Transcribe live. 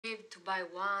To buy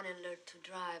one and learn to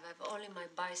drive. I've only my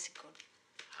bicycle.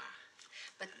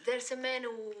 But there's a man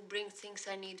who brings things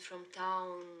I need from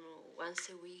town once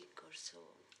a week or so.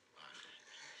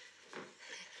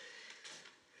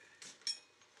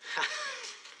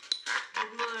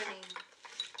 Good morning.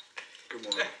 Good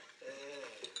morning.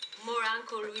 More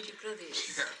Uncle Luigi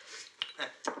clothes. Yeah.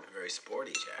 Very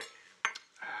sporty, Jack.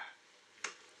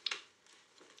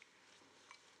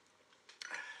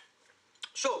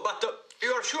 So, but you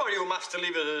are sure you must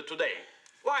leave today?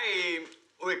 Why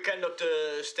we cannot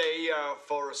stay here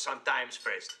for some time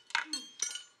first?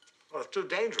 Well, it's too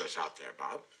dangerous out there,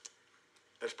 Bob.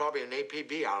 There's probably an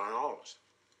APB out on all of us.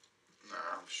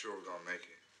 Nah, I'm sure we're gonna make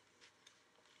it.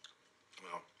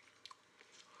 Well,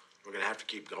 we're gonna have to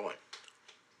keep going.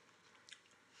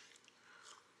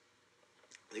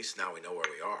 At least now we know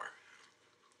where we are.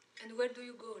 And where do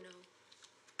you go now?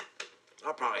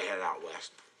 I'll probably head out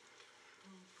west.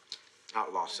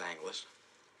 Out Los Angeles.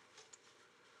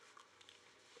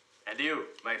 And you,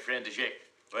 my friend Jack,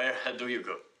 where do you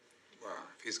go? Well,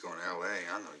 if he's going to L.A.,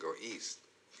 I'm gonna go east.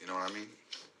 You know what I mean?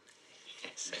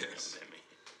 Yes, I know what I mean.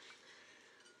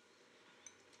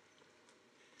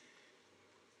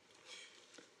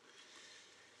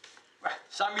 Well,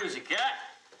 some music, yeah?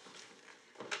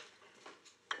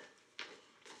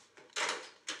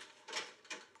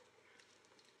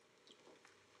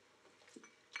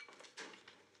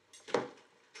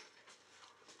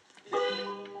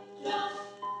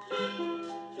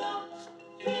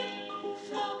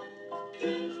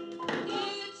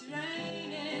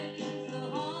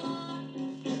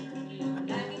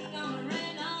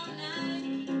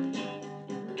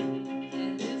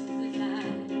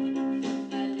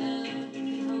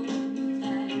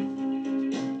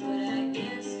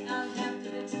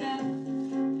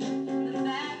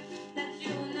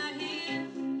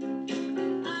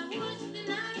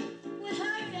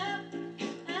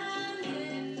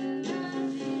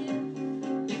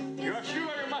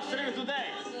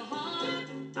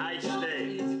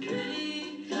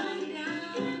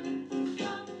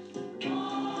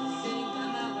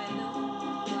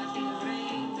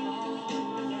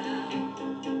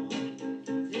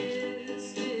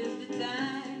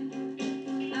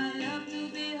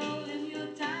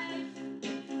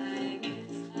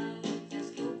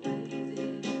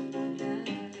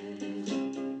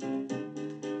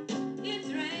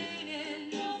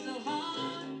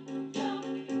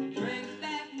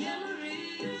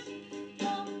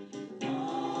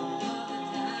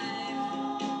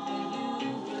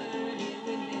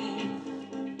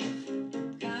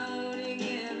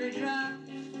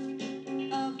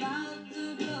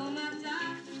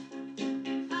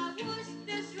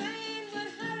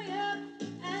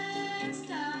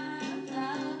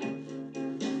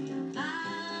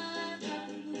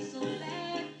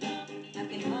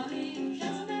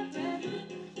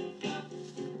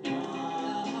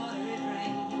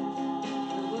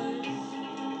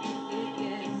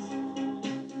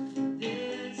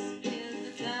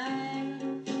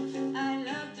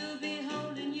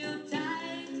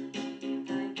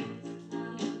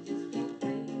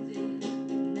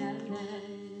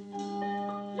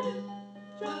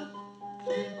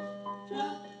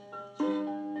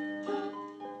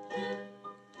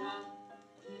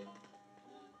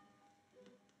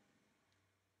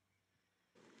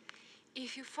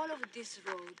 If you follow this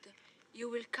road, you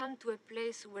will come to a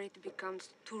place where it becomes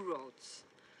two roads.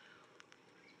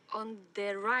 On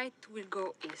the right will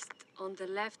go east, on the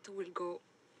left will go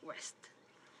west.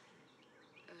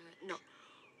 No,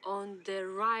 on the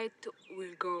right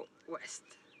will go west.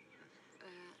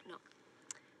 No,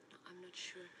 I'm not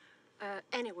sure.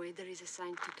 Anyway, there is a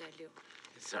sign to tell you.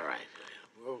 It's all right.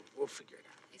 We'll figure it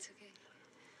out. It's okay.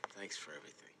 Thanks for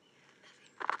everything.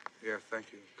 Yeah,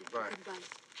 thank you. Goodbye. Goodbye.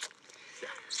 Yeah.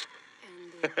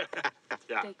 And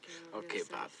Yeah. take care of Okay,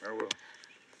 yourself. Bob. I will.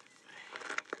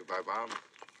 Goodbye, Bob.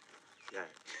 Yeah.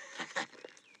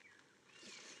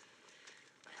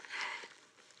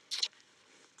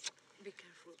 Be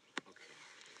careful. Okay.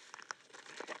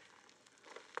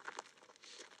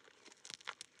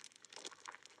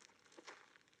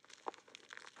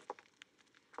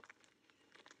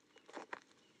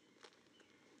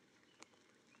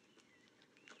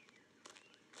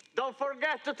 Don't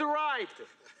forget to write.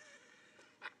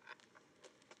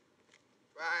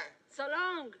 Bye. So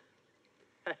long.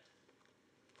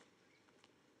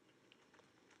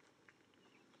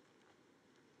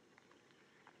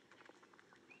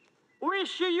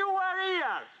 Wish you were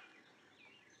here.